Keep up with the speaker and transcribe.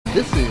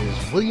This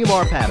is William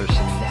R.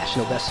 Patterson,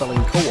 national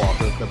best-selling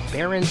co-author of The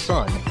Barron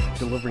Son,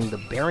 delivering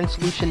the Barron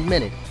Solution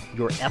Minute,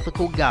 your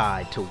ethical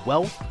guide to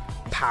wealth,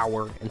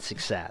 power, and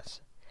success.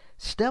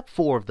 Step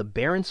 4 of the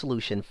Barron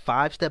Solution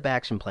 5-step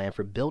action plan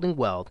for building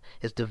wealth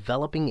is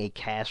developing a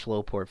cash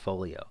flow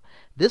portfolio.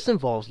 This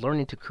involves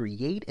learning to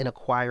create and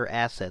acquire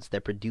assets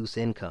that produce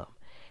income.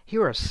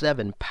 Here are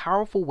 7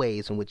 powerful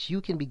ways in which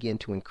you can begin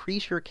to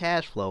increase your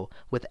cash flow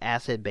with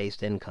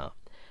asset-based income.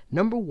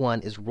 Number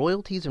 1 is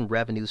royalties and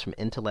revenues from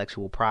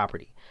intellectual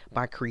property.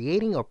 By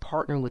creating or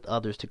partnering with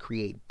others to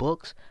create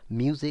books,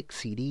 music,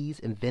 CDs,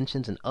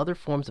 inventions, and other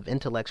forms of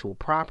intellectual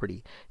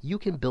property, you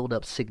can build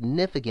up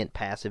significant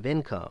passive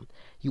income.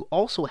 You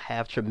also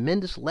have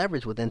tremendous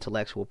leverage with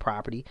intellectual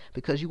property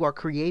because you are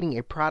creating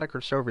a product or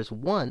service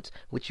once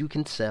which you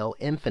can sell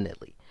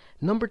infinitely.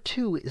 Number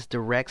 2 is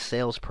direct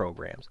sales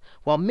programs.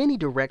 While many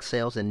direct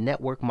sales and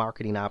network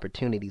marketing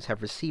opportunities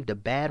have received a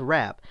bad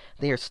rap,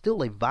 they are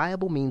still a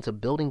viable means of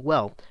building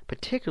wealth,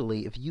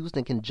 particularly if used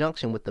in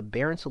conjunction with the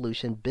Barron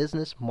Solution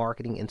business,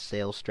 marketing, and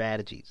sales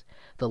strategies.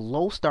 The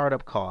low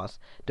startup costs,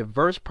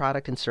 diverse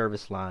product and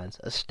service lines,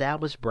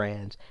 established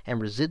brands,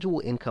 and residual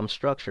income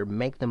structure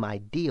make them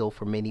ideal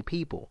for many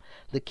people.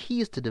 The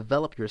key is to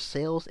develop your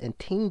sales and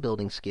team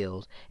building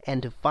skills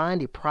and to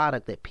find a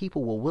product that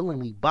people will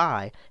willingly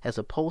buy as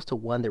opposed to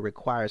one that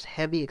requires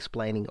heavy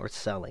explaining or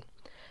selling.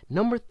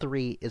 Number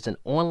 3 is an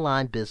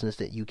online business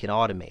that you can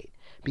automate.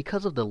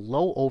 Because of the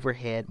low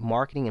overhead,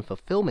 marketing, and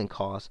fulfillment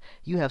costs,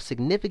 you have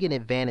significant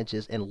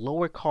advantages and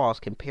lower costs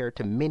compared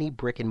to many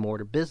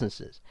brick-and-mortar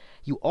businesses.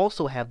 You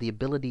also have the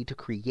ability to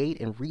create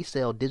and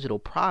resell digital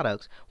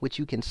products which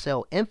you can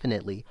sell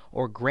infinitely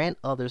or grant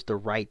others the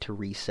right to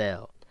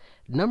resell.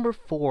 Number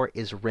 4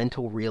 is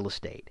rental real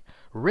estate.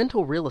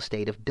 Rental real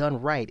estate, if done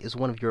right, is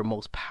one of your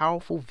most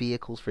powerful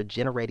vehicles for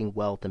generating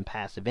wealth and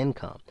passive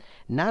income.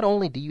 Not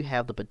only do you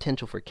have the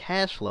potential for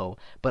cash flow,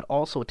 but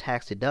also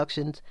tax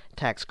deductions,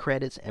 tax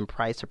credits, and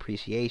price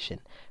appreciation.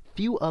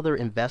 Few other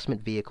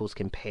investment vehicles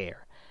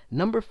compare.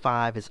 Number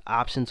 5 is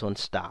options on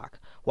stock.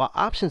 While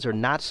options are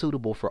not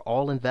suitable for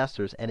all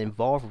investors and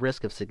involve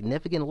risk of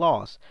significant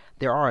loss,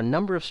 there are a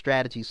number of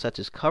strategies such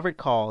as covered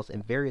calls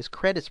and various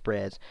credit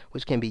spreads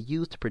which can be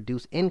used to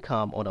produce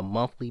income on a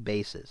monthly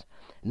basis.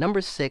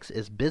 Number 6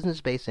 is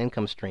business-based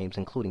income streams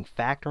including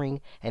factoring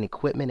and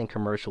equipment and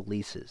commercial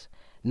leases.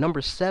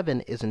 Number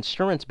 7 is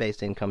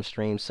insurance-based income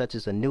streams such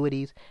as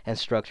annuities and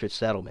structured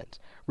settlements.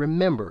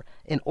 Remember,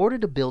 in order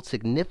to build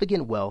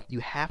significant wealth,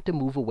 you have to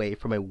move away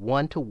from a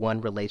one-to-one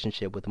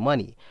relationship with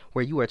money,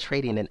 where you are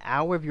trading an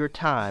hour of your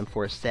time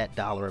for a set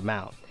dollar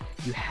amount.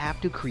 You have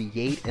to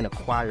create and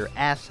acquire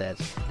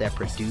assets that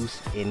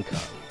produce income.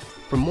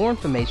 For more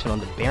information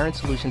on the Barron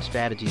Solution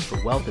strategies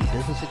for wealth and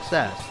business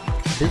success,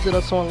 visit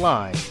us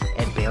online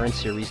at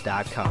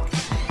barronseries.com.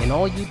 In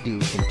all you do,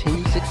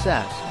 continue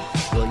success.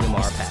 William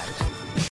R. Patterson.